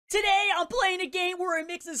Today, I'm playing a game where it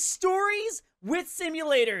mixes stories with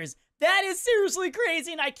simulators. That is seriously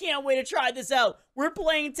crazy, and I can't wait to try this out. We're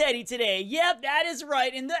playing Teddi today. Yep, that is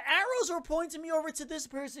right. And the arrows are pointing me over to this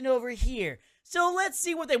person over here. So let's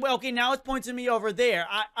see what they... Well, okay, now it's pointing me over there.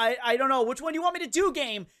 I don't know. Which one do you want me to do,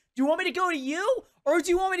 game? Do you want me to go to you, or do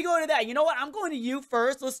you want me to go to that? You know what? I'm going to you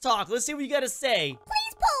first. Let's talk. Let's see what you got to say.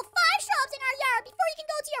 Please pull 5 shrubs in our yard before you can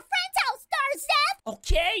go to your friend's house, Darzeth.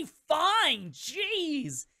 Okay, fine.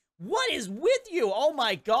 Jeez. What is with you? Oh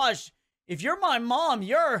my gosh. If you're my mom,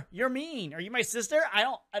 you're mean. Are you my sister? I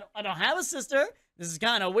don't have a sister. This is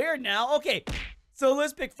kind of weird now. Okay. So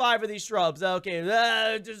let's pick 5 of these shrubs. Okay,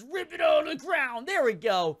 just rip it on the ground. There we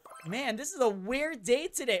go. Man, this is a weird day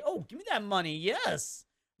today. Oh, give me that money. Yes.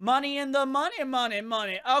 Money in the money, money,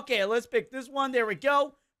 money. Okay, let's pick this one. There we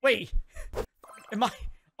go. Wait. Am I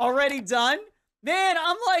already done? Man,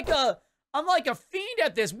 I'm like a fiend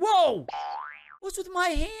at this. Whoa. What's with my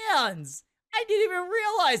hands? I didn't even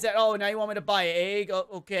realize that. Oh, now you want me to buy an egg? Oh,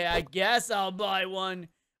 okay, I guess I'll buy one.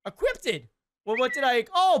 Equipped. Well, what did I...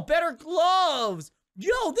 Oh, better gloves.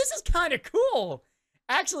 Yo, this is kind of cool.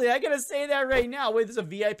 Actually, I gotta say that right now. Wait, there's a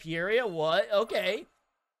VIP area? What? Okay.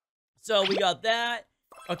 So we got that.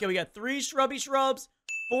 Okay, we got 3 shrubby shrubs,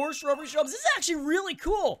 4 shrubby shrubs. This is actually really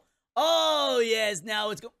cool. Oh, yes, now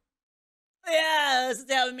it's go... Yes,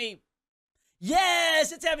 it's having me.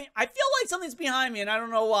 Yes, it's having... I feel like something's behind me, and I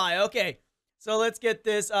don't know why. Okay, so let's get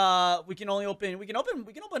this. We can open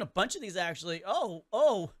a bunch of these, actually.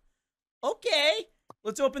 Oh. Okay,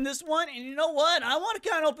 let's open this one, and you know what? I want to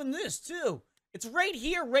kind of open this, too. It's right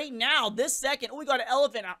here, right now, this second. Oh, we got an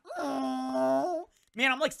elephant. Oh,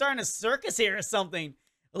 man, I'm like starting a circus here or something.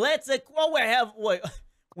 Let's, oh, I have, wait,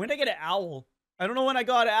 when did I get an owl? I don't know when I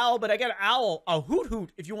got an owl, but I got an owl. A hoot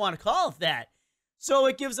hoot, if you want to call it that. So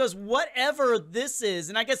it gives us whatever this is,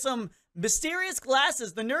 and I get some mysterious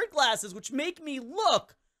glasses, the nerd glasses, which make me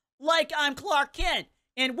look like I'm Clark Kent.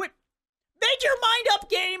 And what? Make your mind up,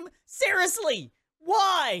 game! Seriously!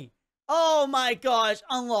 Why? Oh my gosh,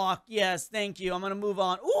 unlock. Yes, thank you. I'm gonna move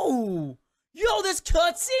on. Ooh! Yo, this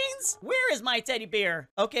cutscenes? Where is my teddy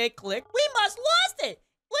bear? Okay, click. We must lost it!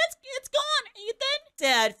 It's gone, Ethan!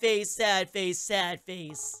 Sad face, sad face, sad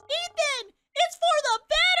face. Ethan! It's for the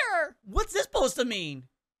better! What's this supposed to mean?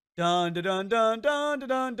 Dun dun dun dun dun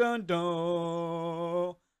dun dun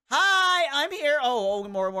dun. Hi, I'm here. Oh,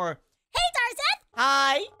 more. Hey, Darzeth!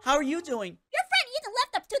 Hi, how are you doing? Your friend Ethan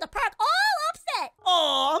left up to the park all upset.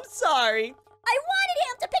 Oh, I'm sorry. I wanted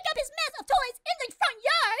him to pick up his mess of toys in the front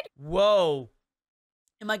yard. Whoa.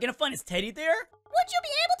 Am I gonna find his teddy there? Would you be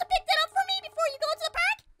able to pick that up for me before you go to the park?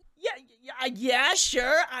 Yeah,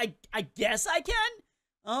 sure. I guess I can.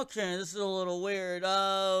 Okay, this is a little weird.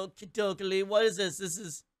 Kadokali, what is this? This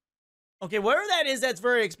is... Okay, whatever that is, that's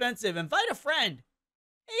very expensive. Invite a friend.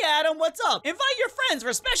 Hey, Adam, what's up? Invite your friends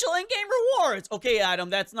for special in-game rewards. Okay,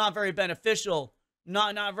 Adam, that's not very beneficial.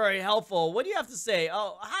 Not very helpful. What do you have to say?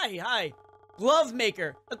 Oh, hi. Glove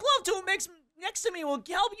maker. A glove tool makes next to me will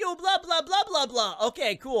help you, blah, blah, blah, blah, blah.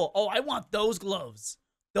 Okay, cool. Oh, I want those gloves.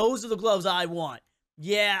 Those are the gloves I want.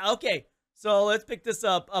 Yeah, okay. So let's pick this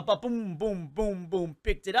up. Boom, boom, boom, boom.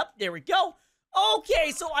 Picked it up. There we go. Okay,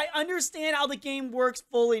 so I understand how the game works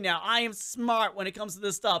fully now. I am smart when it comes to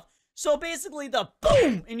this stuff. So basically the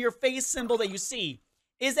boom in your face symbol that you see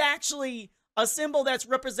is actually a symbol that's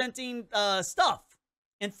representing stuff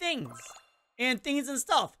and things. And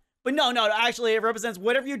stuff. But no, actually it represents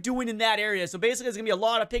whatever you're doing in that area. So basically it's gonna be a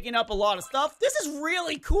lot of picking up a lot of stuff. This is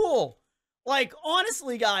really cool. Like,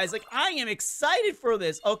 honestly, guys, like, I am excited for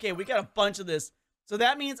this. Okay, we got a bunch of this. So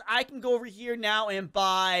that means I can go over here now and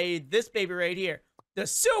buy this baby right here. The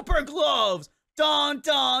super gloves. Dun,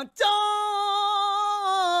 dun, dun.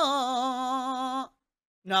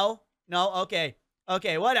 No, okay.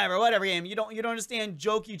 Okay, whatever, game. You don't understand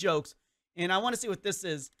jokey jokes. And I want to see what this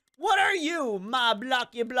is. What are you, my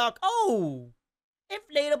blocky block? Oh,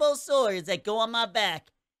 inflatable swords that go on my back.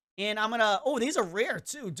 And I'm gonna, oh, these are rare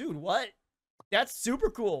too, dude, what? That's super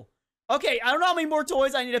cool. Okay, I don't know how many more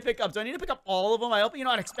toys I need to pick up. Do I need to pick up all of them? I hope you're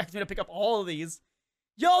not expecting me to pick up all of these.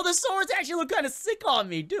 Yo, the swords actually look kind of sick on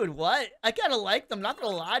me. Dude, what? I kind of like them. Not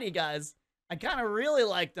gonna lie to you guys. I kind of really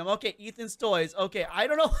like them. Okay, Ethan's toys. Okay, I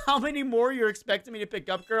don't know how many more you're expecting me to pick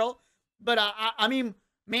up, girl. But, I mean,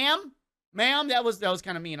 ma'am, that was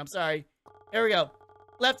kind of mean. I'm sorry. There we go.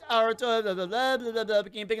 Left our toy, blah, blah, blah, blah, blah, blah.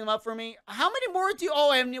 Can you pick them up for me? How many more do you...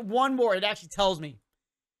 Oh, I have one more. It actually tells me.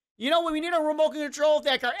 You know what? We need a remote control of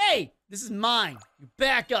that car. Hey, this is mine. You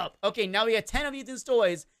back up. Okay, now we got 10 of Ethan's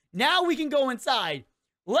toys. Now we can go inside.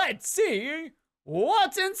 Let's see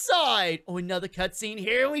what's inside. Oh, another cutscene.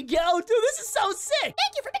 Here we go. Dude, this is so sick.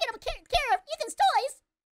 Thank you for picking up care of Ethan's toys.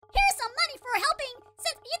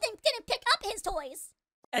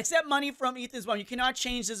 Accept money from Ethan's mom. You cannot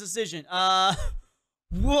change this decision.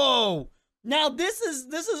 Whoa. Now, this is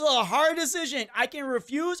a hard decision. I can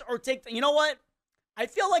refuse or take you know what? I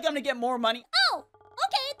feel like I'm gonna get more money. Oh,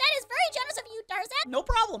 okay. That is very generous of you, Darzeth. No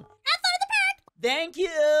problem. Have fun at the park. Thank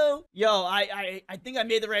you. Yo, I think I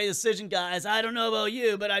made the right decision, guys. I don't know about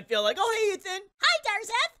you, but I feel like, oh, hey, Ethan. Hi,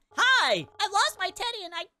 Darzeth. Hi. I've lost my Teddi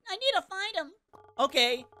and I need to find him.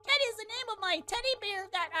 Okay. Teddi is the name of my teddy bear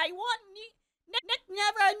that I want.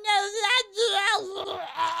 Never knows that.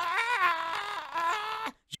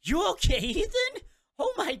 You okay, Ethan?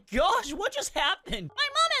 Oh my gosh, what just happened? My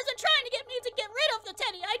mom has been trying to get me to get rid of the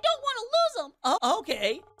Teddi. I don't want to lose him. Oh,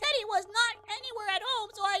 okay. Teddi was not anywhere at home,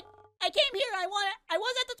 so I came here. I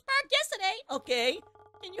was at the park yesterday. Okay.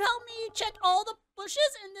 Can you help me check all the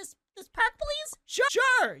bushes in this park, please?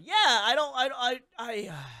 Sure. Yeah, I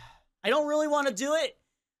don't really want to do it,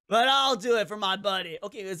 but I'll do it for my buddy.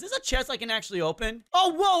 Okay, is this a chest I can actually open?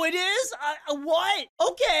 Oh, whoa, it is? What?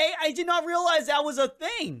 Okay, I did not realize that was a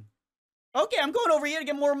thing. Okay, I'm going over here to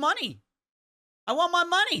get more money. I want my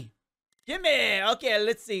money. Give me. Okay,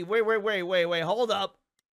 let's see. Wait. Hold up.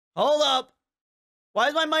 Why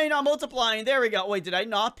is my money not multiplying? There we go. Wait, did I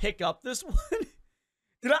not pick up this one?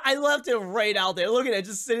 I left it right out there. Look at it,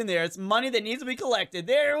 just sitting there. It's money that needs to be collected.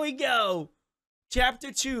 There we go.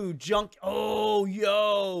 Chapter 2, junk. Oh,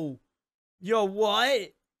 yo. Yo,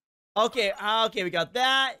 what? Okay, we got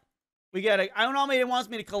that. We got I don't know how many it wants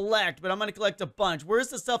me to collect, but I'm going to collect a bunch. Where's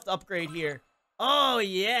the stuff to upgrade here? Oh,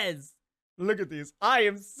 yes. Look at these. I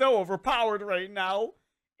am so overpowered right now.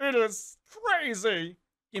 It is crazy.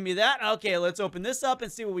 Give me that. Okay, let's open this up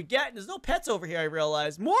and see what we get. There's no pets over here, I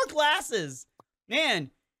realize. More glasses. Man,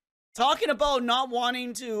 talking about not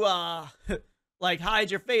wanting to, like,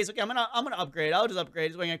 hide your face. Okay, I'm gonna upgrade. I'll just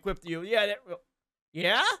upgrade. So I can equip you. Yeah,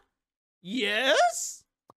 yeah? Yes?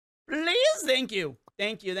 Please? Thank you.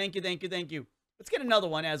 Thank you. Let's get another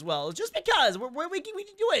one as well. Just because. We can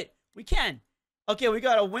do it. We can. Okay, we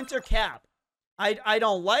got a winter cap. I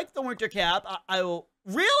don't like the winter cap. I will...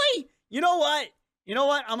 Really? You know what?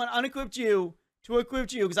 I'm gonna unequip you to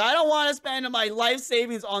equip you because I don't want to spend my life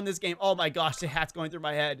savings on this game. Oh my gosh, the hat's going through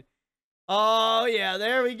my head. Oh yeah,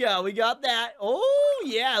 there we go. We got that. Oh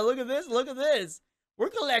yeah, look at this. We're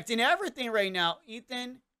collecting everything right now.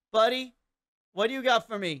 Ethan, buddy, what do you got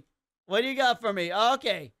for me?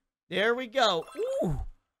 Okay, there we go. Ooh,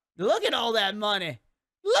 look at all that money.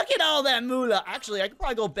 Look at all that moolah. Actually, I could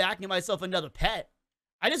probably go back and get myself another pet.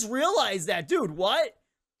 I just realized that. Dude, what?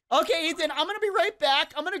 Okay, Ethan, I'm going to be right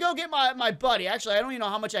back. I'm going to go get my buddy. Actually, I don't even know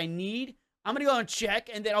how much I need. I'm going to go and check.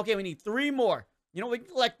 And then, okay, we need 3 more. You know, we can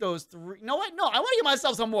collect those 3. You know what? No, I want to get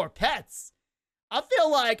myself some more pets. I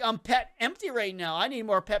feel like I'm pet empty right now. I need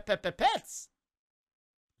more pets.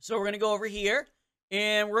 So we're going to go over here.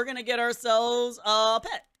 And we're going to get ourselves a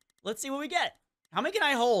pet. Let's see what we get. How many can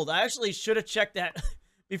I hold? I actually should have checked that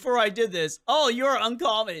before I did this. Oh, you're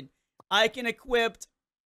uncommon. I can equip...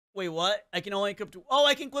 Wait, what? I can only equip... Oh,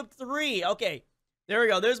 I can equip 3. Okay. There we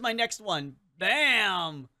go. There's my next one.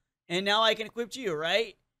 Bam! And now I can equip you,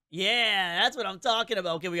 right? Yeah, that's what I'm talking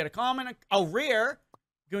about. Okay, we got a common... Oh, rare.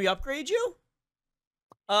 Can we upgrade you?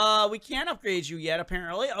 We can't upgrade you yet,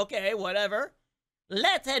 apparently. Okay, whatever.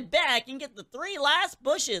 Let's head back and get the 3 last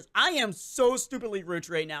bushes. I am so stupidly rich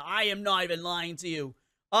right now. I am not even lying to you.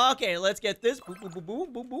 Okay, let's get this. Boom, boom, boom,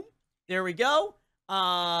 boom, boom, boom. There we go.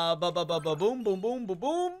 Boom, boom, boom, boom,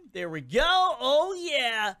 boom. There we go. Oh,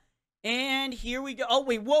 yeah. And here we go. Oh,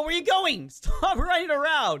 wait, where were you going? Stop running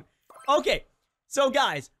around. Okay, so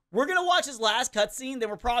guys, we're going to watch this last cutscene. Then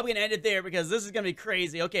we're probably going to end it there because this is going to be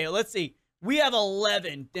crazy. Okay, let's see. We have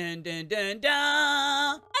 11. Dun, dun, dun, dun.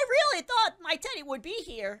 I really thought my Teddi would be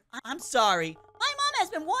here. I'm sorry. My mom has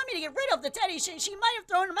been wanting me to get rid of the Teddi. She might have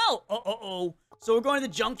thrown him out. Oh. So we're going to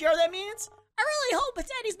the junkyard, that means? I really hope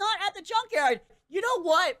Teddi's not at the junkyard. You know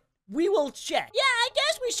what? We will check. Yeah, I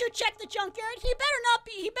guess we should check the junkyard. He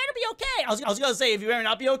better be okay. I was gonna say, if you better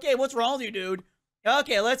not be okay, what's wrong with you, dude?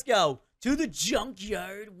 Okay, let's go. To the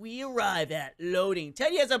junkyard we arrive at. Loading.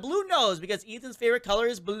 Teddi has a blue nose because Ethan's favorite color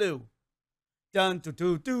is blue. Dun, do,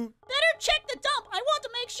 do, do. Better check the dump. I want to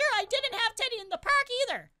make sure I didn't have Teddi in the park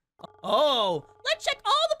either. Oh. Let's check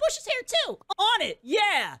all the bushes here, too. On it,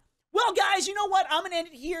 yeah. Well, guys, you know what? I'm going to end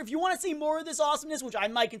it here. If you want to see more of this awesomeness, which I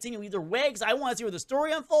might continue either way, because I want to see where the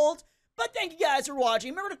story unfolds. But thank you guys for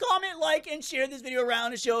watching. Remember to comment, like, and share this video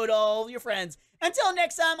around and show it to all your friends. Until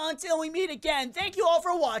next time, until we meet again, thank you all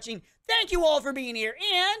for watching. Thank you all for being here,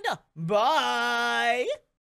 and bye.